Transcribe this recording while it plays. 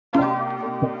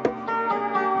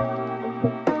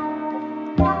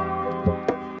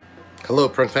Hello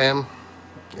print fam,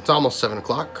 it's almost 7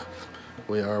 o'clock.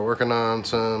 We are working on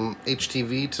some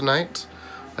HTV tonight.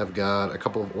 I've got a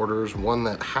couple of orders, one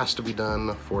that has to be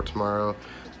done for tomorrow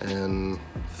and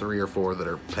 3 or 4 that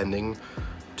are pending.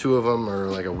 2 of them are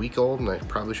like a week old and I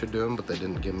probably should do them, but they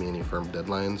didn't give me any firm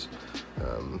deadlines.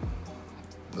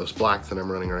 Those black that I'm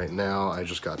running right now, I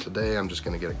just got today. I'm just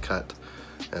gonna get it cut.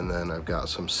 And then I've got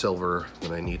some silver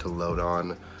that I need to load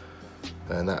on,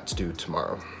 and that's due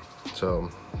tomorrow. So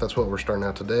that's what we're starting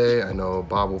out today. I know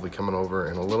Bob will be coming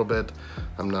over in a little bit.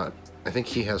 I think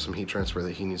he has some heat transfer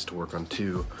that he needs to work on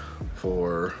too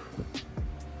for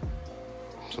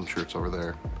some shirts over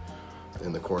there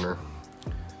in the corner.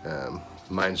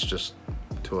 Mine's just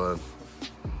to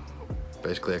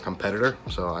basically a competitor,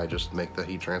 so I just make the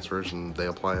heat transfers and they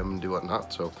apply them and do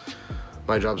whatnot. So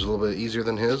my job's a little bit easier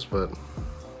than his, but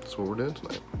that's what we're doing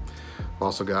tonight. I've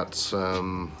also got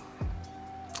some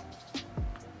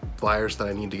flyers that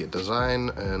I need to get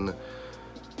designed, and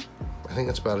I think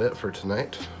that's about it for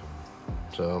tonight.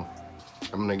 So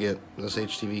I'm gonna get this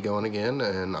HTV going again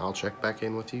and I'll check back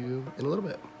in with you in a little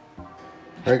bit. All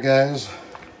right guys,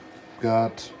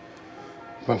 got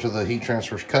a bunch of the heat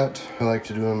transfers cut. I like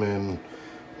to do them in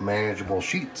manageable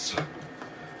sheets.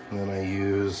 And then I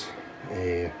use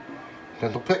a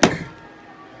dental pick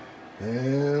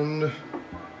and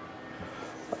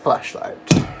a flashlight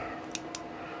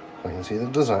so I can see the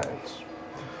designs.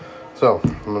 So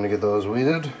I'm gonna get those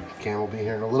weeded. Cam will be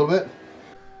here in a little bit.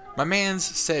 My man's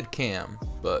said Cam,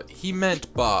 but he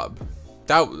meant Bob.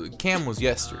 Cam was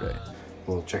yesterday.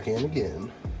 We'll check in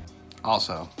again.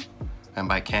 Also, and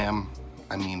by Cam,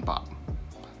 I mean Bob.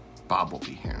 Bob will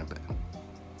be here in a bit.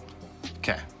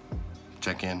 Okay,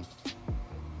 check in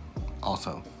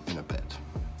also in a bit.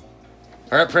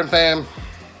 All right, print fam,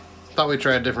 thought we'd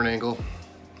try a different angle.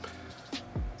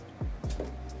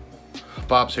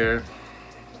 Bob's here.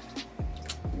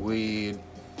 We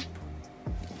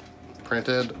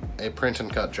printed a print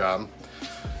and cut job,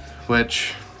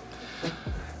 which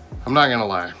I'm not gonna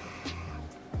lie,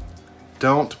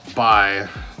 don't buy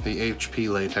the HP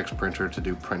Latex printer to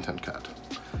do print and cut.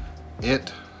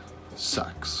 It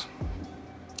sucks.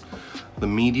 The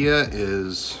media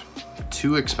is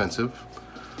too expensive,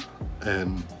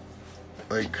 and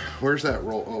like, where's that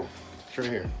roll? Oh, it's right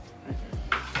here.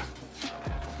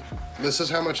 This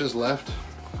is how much is left.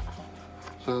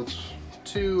 So it's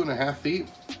 2.5 feet.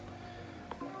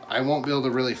 I won't be able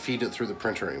to really feed it through the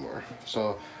printer anymore.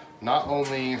 So not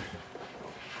only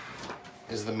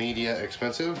is the media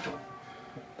expensive,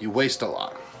 you waste a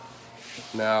lot.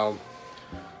 Now,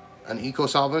 an eco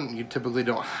solvent, you typically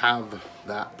don't have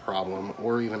that problem,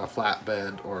 or even a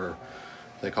flatbed, or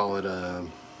they call it a,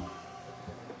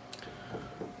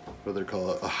 what do they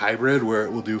call it, a hybrid, where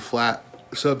it will do flat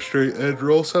substrate and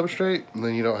roll substrate, and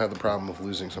then you don't have the problem of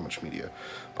losing so much media.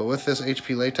 But with this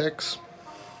HP Latex,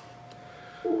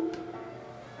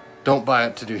 don't buy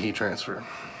it to do heat transfer.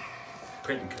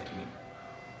 Print and cut, you mean?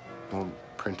 Well,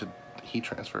 printed heat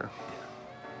transfer.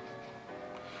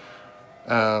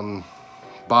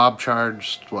 Bob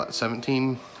charged what,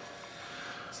 17?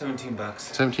 17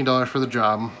 bucks. $17 for the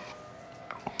job.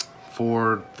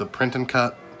 For the print and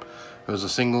cut, it was a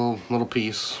single little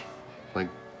piece, like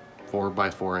 4 by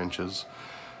 4 inches,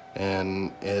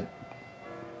 and it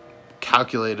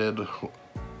calculated,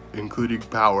 including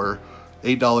power,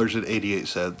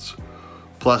 $8.88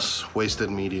 plus wasted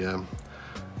media. And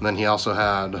then he also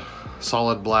had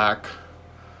solid black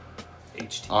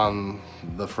HTV on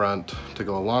the front to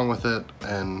go along with it,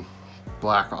 and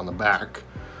black on the back.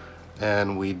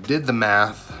 And we did the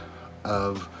math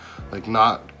of like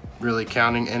not really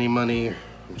counting any money.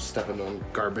 I'm stepping on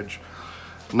garbage.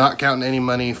 Not counting any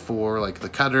money for like the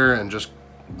cutter and just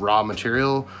raw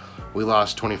material. We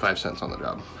lost 25 cents on the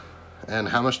job. And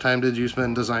how much time did you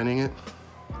spend designing it?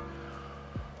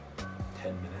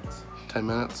 10 minutes. 10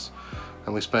 minutes.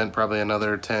 And we spent probably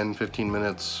another 10-15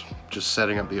 minutes just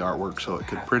setting up the artwork so it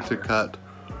could print and cut.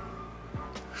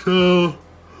 So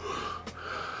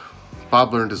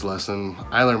Bob learned his lesson.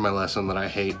 I learned my lesson that I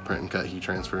hate print and cut heat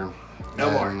transfer. No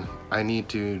more. I need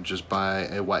to just buy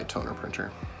a white toner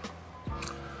printer.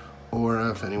 Or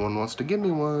if anyone wants to give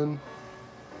me one.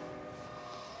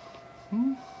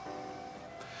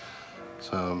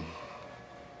 So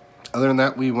other than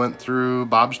that, we went through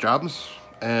Bob's jobs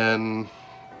and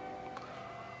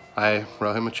I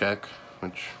wrote him a check,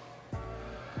 which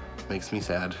makes me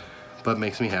sad, but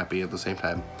makes me happy at the same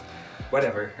time.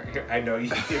 Whatever. I know you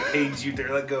get paid, you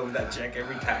to let go of that check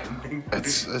every time.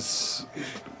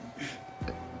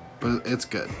 But it's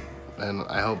good, and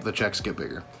I hope the checks get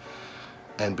bigger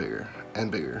and bigger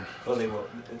and bigger. Well, they will.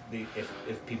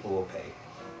 If people will pay.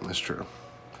 That's true.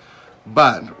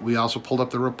 But we also pulled up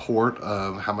the report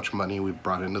of how much money we've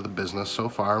brought into the business so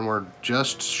far, and we're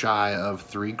just shy of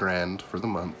 $3 grand for the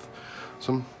month.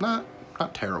 So not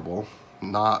terrible,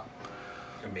 not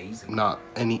amazing, not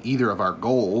either of our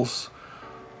goals,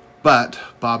 but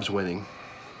Bob's winning.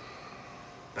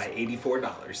 By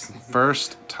 $84.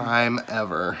 First time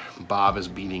ever, Bob is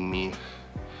beating me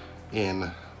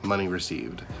in money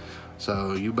received.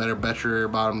 So you better bet your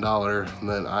bottom dollar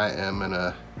that I am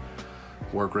gonna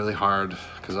work really hard,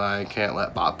 because I can't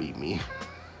let Bob beat me.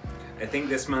 I think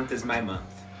this month is my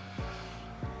month.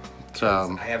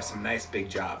 So I have some nice big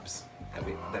jobs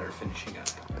that are finishing up.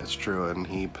 It's true, and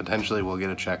he potentially will get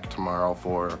a check tomorrow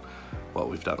for what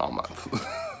we've done all month.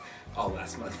 All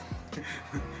last month.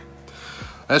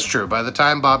 That's true. By the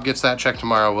time Bob gets that check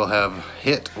tomorrow, we'll have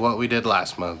hit what we did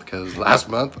last month, because last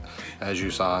month, as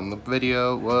you saw in the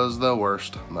video, was the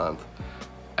worst month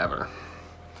ever.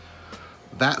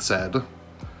 That said,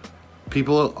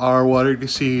 people are wanting to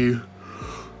see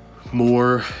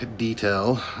more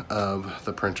detail of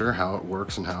the printer, how it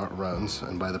works and how it runs.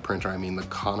 And by the printer, I mean the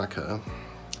Konica.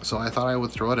 So I thought I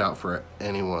would throw it out for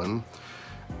anyone.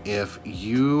 If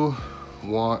you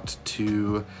want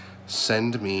to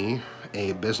send me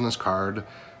a business card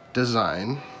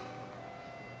design,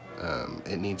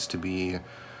 it needs to be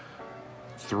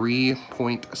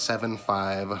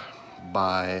 3.75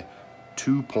 by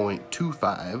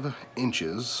 2.25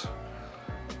 inches.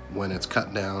 When it's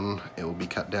cut down, it will be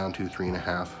cut down to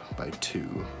 3.5 by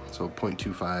 2. So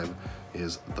 0.25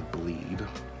 is the bleed.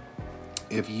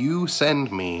 If you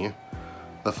send me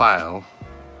the file,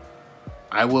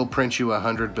 I will print you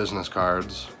 100 business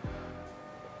cards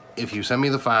if you send me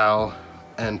the file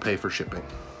and pay for shipping.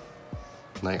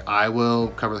 Like, I will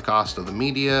cover the cost of the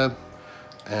media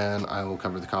and I will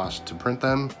cover the cost to print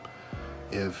them.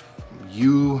 If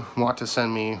you want to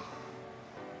send me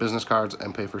business cards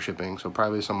and pay for shipping, so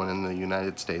probably someone in the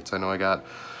United States. I know I got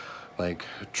like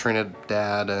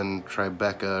Trinidad and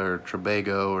Tribeca or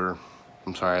Tobago, or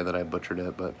I'm sorry that I butchered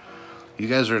it, but you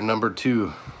guys are number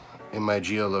 2 in my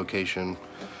geolocation,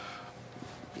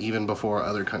 even before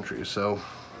other countries. So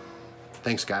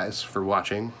thanks guys for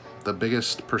watching. The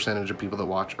biggest percentage of people that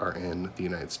watch are in the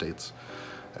United States,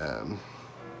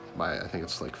 by I think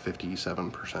it's like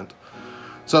 57%.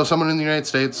 So someone in the United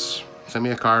States, send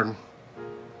me a card,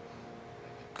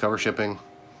 cover shipping.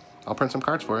 I'll print some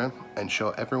cards for you and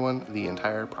show everyone the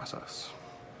entire process.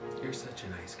 You're such a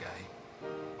nice guy.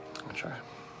 I try.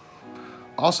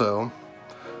 Also,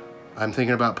 I'm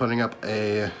thinking about putting up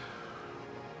a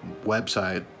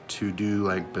website to do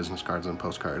like business cards and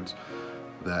postcards,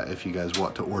 that if you guys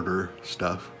want to order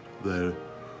stuff, then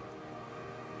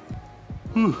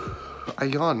I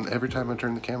yawn every time I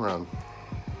turn the camera on,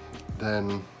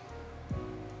 then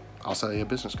I'll sell you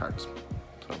business cards.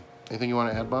 So anything you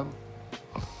want to add, Bob?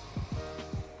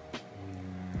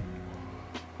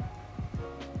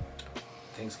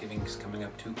 Thanksgiving's coming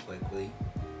up too quickly.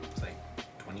 It's like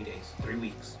 20 days, 3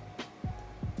 weeks.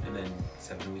 And then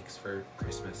 7 weeks for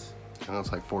Christmas. I know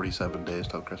it's like 47 days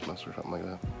till Christmas or something like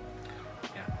that.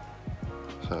 Yeah.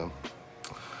 So,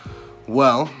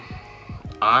 well,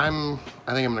 I think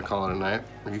I'm gonna call it a night.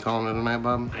 Are you calling it a night,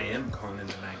 Bob? I am calling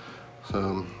it a night.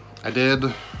 So, I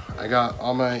got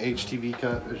all my HTV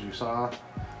cut, as you saw.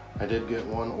 I did get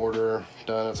one order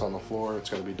done. It's on the floor. It's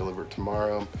gonna be delivered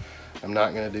tomorrow. I'm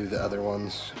not gonna do the other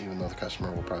ones, even though the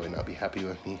customer will probably not be happy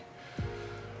with me.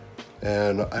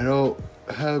 And I don't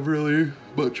have really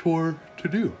much more to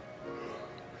do.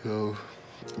 So,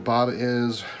 Bob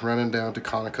is running down to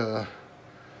Konica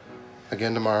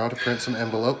again tomorrow to print some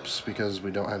envelopes, because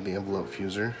we don't have the envelope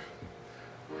fuser.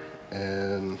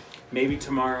 And maybe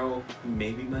tomorrow,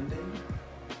 maybe Monday.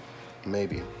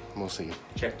 Maybe. We'll see.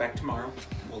 Check back tomorrow.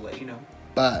 We'll let you know.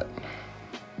 But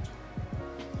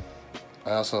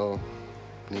I also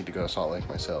need to go to Salt Lake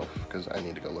myself, because I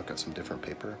need to go look at some different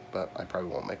paper, but I probably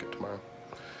won't make it tomorrow.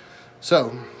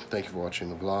 So, thank you for watching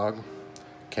the vlog.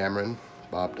 Cameron,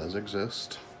 Bob does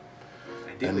exist.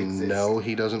 I do exist. No,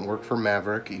 he doesn't work for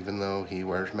Maverick, even though he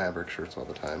wears Maverick shirts all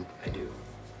the time. I do.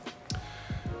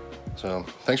 So,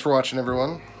 thanks for watching,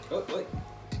 everyone. Oh, wait.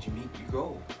 Did you meet your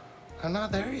goal? I'm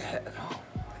not there yet. Oh,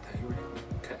 I thought you were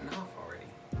cutting off already.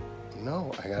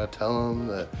 No, I gotta tell them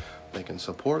that they can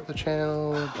support the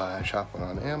channel by shopping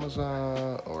on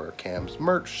Amazon or Cam's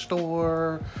merch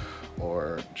store,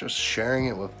 or just sharing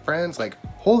it with friends. Like,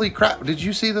 holy crap, did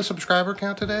you see the subscriber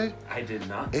count today? I did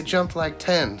not. It jumped like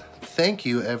 10. Thank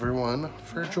you, everyone,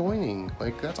 for joining.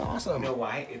 Like, that's awesome. You know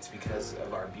why? It's because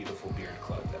of our beautiful beard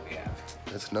club that we have.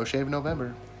 It's No Shave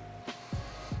November.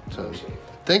 So, No shave.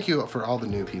 thank you for all the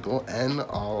new people and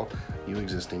all you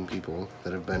existing people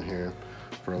that have been here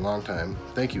for a long time.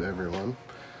 Thank you, everyone.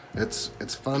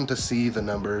 It's fun to see the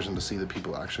numbers and to see that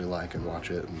people actually like and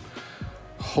watch it. And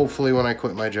hopefully when I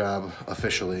quit my job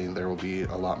officially, there will be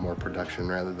a lot more production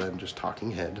rather than just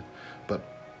talking head. But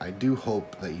I do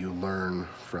hope that you learn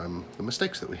from the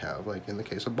mistakes that we have, like in the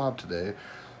case of Bob today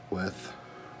with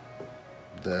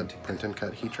the print and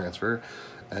cut heat transfer,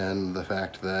 and the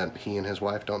fact that he and his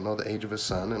wife don't know the age of his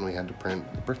son, and we had to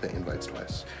print the birthday invites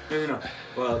twice. No.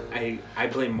 Well, I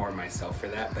blame more myself for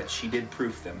that, but she did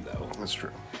proof them, though. That's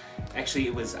true. Actually,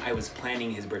 I was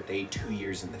planning his birthday 2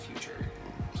 years in the future.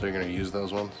 So you're going to use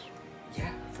those ones?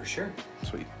 Yeah, for sure.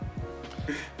 Sweet.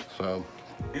 So,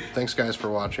 thanks guys for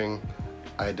watching.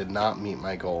 I did not meet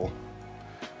my goal.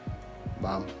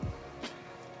 Bob?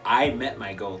 I met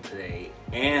my goal today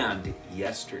and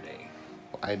yesterday.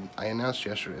 I announced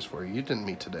yesterday's for you. You didn't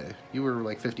meet today. You were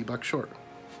like $50 short.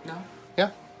 No.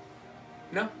 Yeah.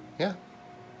 No. Yeah.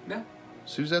 No.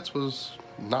 Suzette's was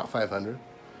not 500.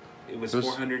 It was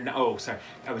 400. Oh, sorry.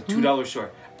 I was $2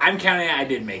 short. I'm counting it. I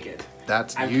did make it.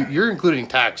 That's you're including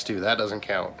tax too. That doesn't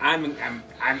count. I'm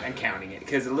counting it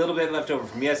because a little bit left over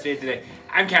from yesterday to today.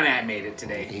 I'm counting I made it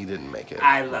today. He didn't make it.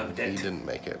 I loved it. He didn't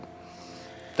make it.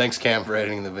 Thanks, Cam, for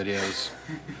editing the videos.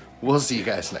 We'll see you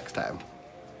guys next time.